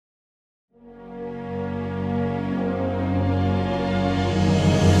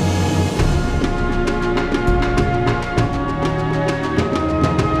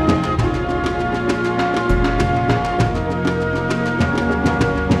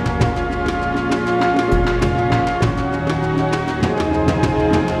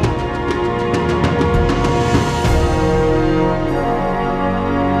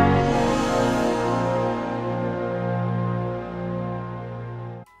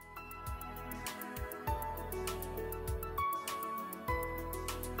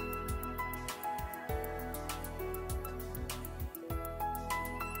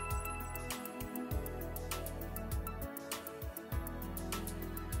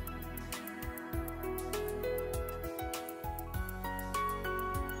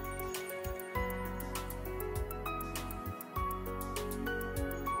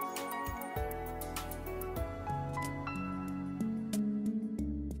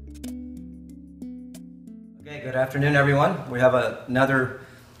Okay, good afternoon, everyone. We have another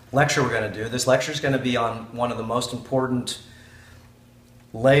lecture we're going to do. This lecture is going to be on one of the most important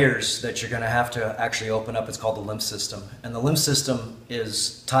layers that you're going to have to actually open up. It's called the lymph system. And the lymph system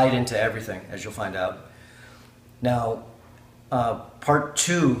is tied into everything, as you'll find out. Now, part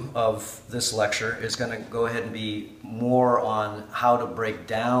two of this lecture is going to go ahead and be more on how to break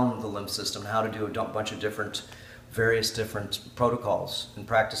down the lymph system, how to do a bunch of various different protocols and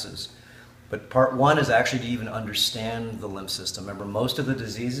practices. But part one is actually to even understand the lymph system. Remember, most of the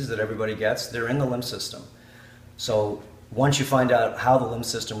diseases that everybody gets, they're in the lymph system. So once you find out how the lymph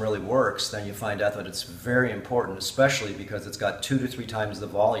system really works, then you find out that it's very important, especially because it's got 2 to 3 times the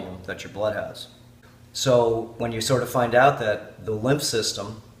volume that your blood has. So when you sort of find out that the lymph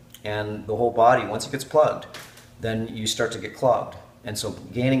system and the whole body, once it gets plugged, then you start to get clogged. And so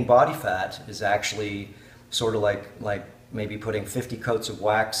gaining body fat is actually sort of like maybe putting 50 coats of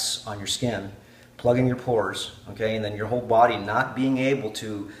wax on your skin, plugging your pores, okay, and then your whole body not being able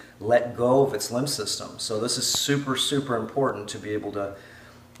to let go of its lymph system. So this is super, super important to be able to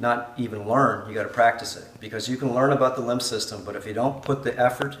not even learn, you got to practice it. Because you can learn about the lymph system, but if you don't put the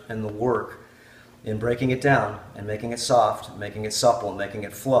effort and the work in breaking it down and making it soft, making it supple, and making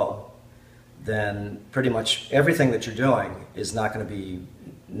it flow, then pretty much everything that you're doing is not going to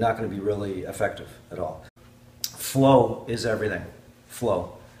be really effective at all. Flow is everything.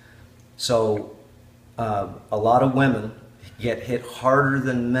 Flow. So a lot of women get hit harder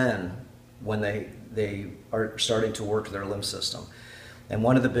than men when they are starting to work their lymph system. And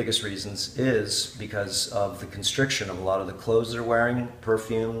one of the biggest reasons is because of the constriction of a lot of the clothes they're wearing,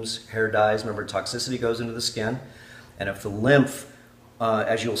 perfumes, hair dyes. Remember, toxicity goes into the skin. And if the lymph,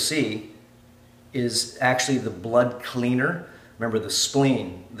 as you'll see, is actually the blood cleaner. Remember, the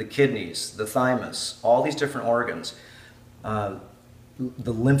spleen, the kidneys, the thymus, all these different organs. The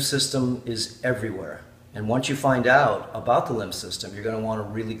lymph system is everywhere. And once you find out about the lymph system, you're going to want to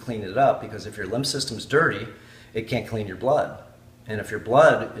really clean it up, because if your lymph system's dirty, it can't clean your blood. And if your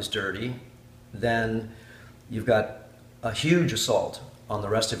blood is dirty, then you've got a huge assault on the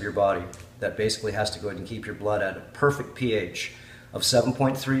rest of your body that basically has to go ahead and keep your blood at a perfect pH of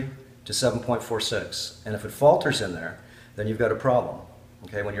 7.3 to 7.46. And if it falters in there, then you've got a problem.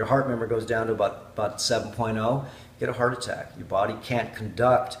 Okay, when your heart, remember, goes down to about 7.0, you get a heart attack. Your body can't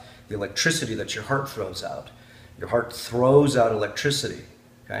conduct the electricity that your heart throws out. Your heart throws out electricity.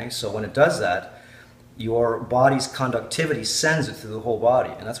 Okay, so when it does that, your body's conductivity sends it through the whole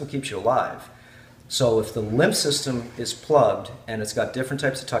body, and that's what keeps you alive. So if the lymph system is plugged and it's got different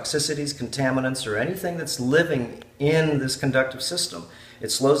types of toxicities, contaminants, or anything that's living in this conductive system,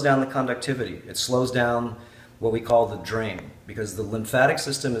 it slows down the conductivity. It slows down what we call the drain, because the lymphatic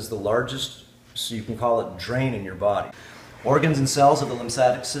system is the largest, so you can call it, drain in your body. Organs and cells of the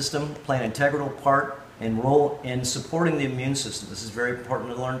lymphatic system play an integral part and role in supporting the immune system. This is very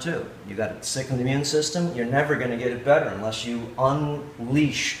important to learn too. You got a sickened immune system, you're never going to get it better unless you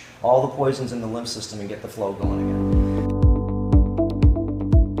unleash all the poisons in the lymph system and get the flow going again.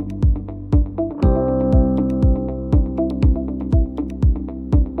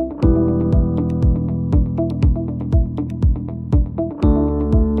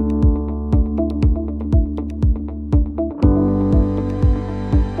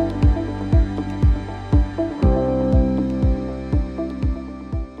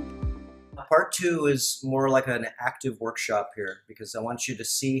 Part two is more like an active workshop here, because I want you to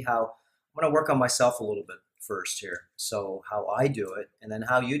see how I'm going to work on myself a little bit first here. So how I do it, and then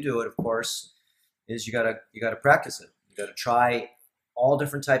how you do it, of course, is you gotta practice it. You gotta try all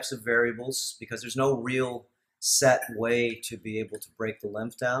different types of variables, because there's no real set way to be able to break the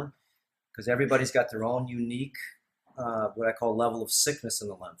lymph down, because everybody's got their own unique what I call level of sickness in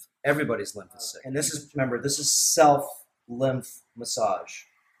the lymph. Everybody's lymph is sick. And this is, remember, this is self lymph massage.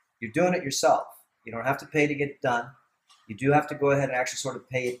 You're doing it yourself. You don't have to pay to get it done. You do have to go ahead and actually sort of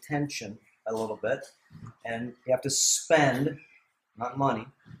pay attention a little bit. And you have to spend, not money,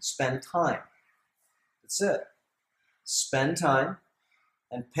 spend time. That's it. Spend time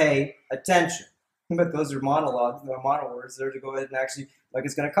and pay attention. But those are monologues, they're mono words there to go ahead and actually, like,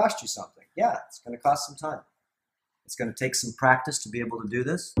 it's going to cost you something. Yeah, it's going to cost some time. It's going to take some practice to be able to do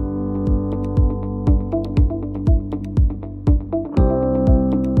this.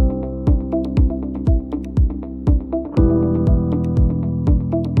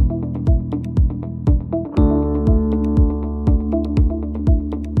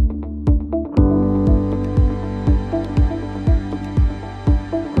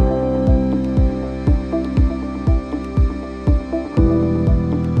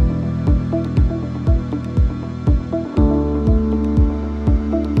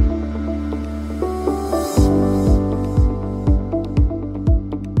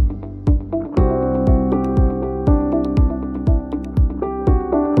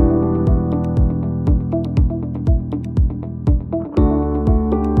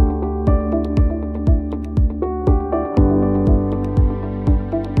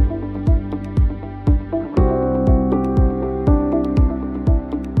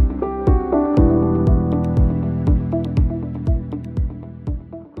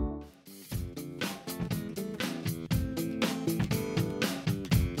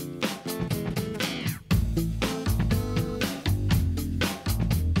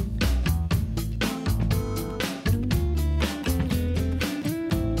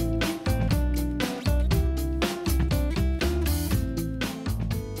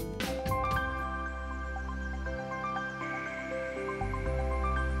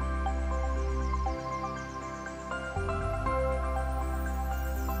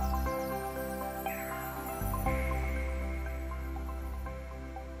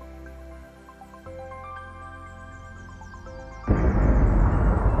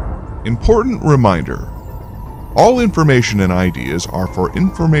 Important reminder: all information and ideas are for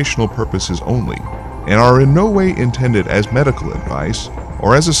informational purposes only and are in no way intended as medical advice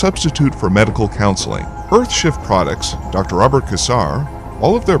or as a substitute for medical counseling. Earthshift Products, Dr. Robert Cassar,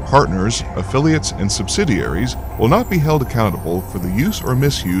 all of their partners, affiliates, and subsidiaries will not be held accountable for the use or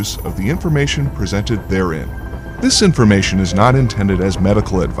misuse of the information presented therein. This information is not intended as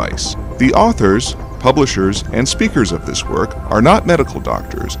medical advice. The authors, publishers, and speakers of this work are not medical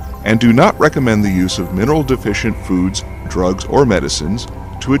doctors and do not recommend the use of mineral-deficient foods, drugs, or medicines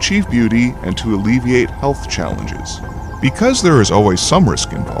to achieve beauty and to alleviate health challenges. Because there is always some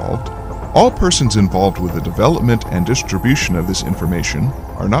risk involved, all persons involved with the development and distribution of this information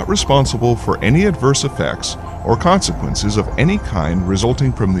are not responsible for any adverse effects or consequences of any kind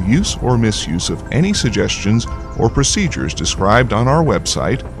resulting from the use or misuse of any suggestions or procedures described on our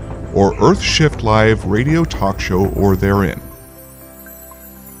website or Earthshift Live radio talk show or therein.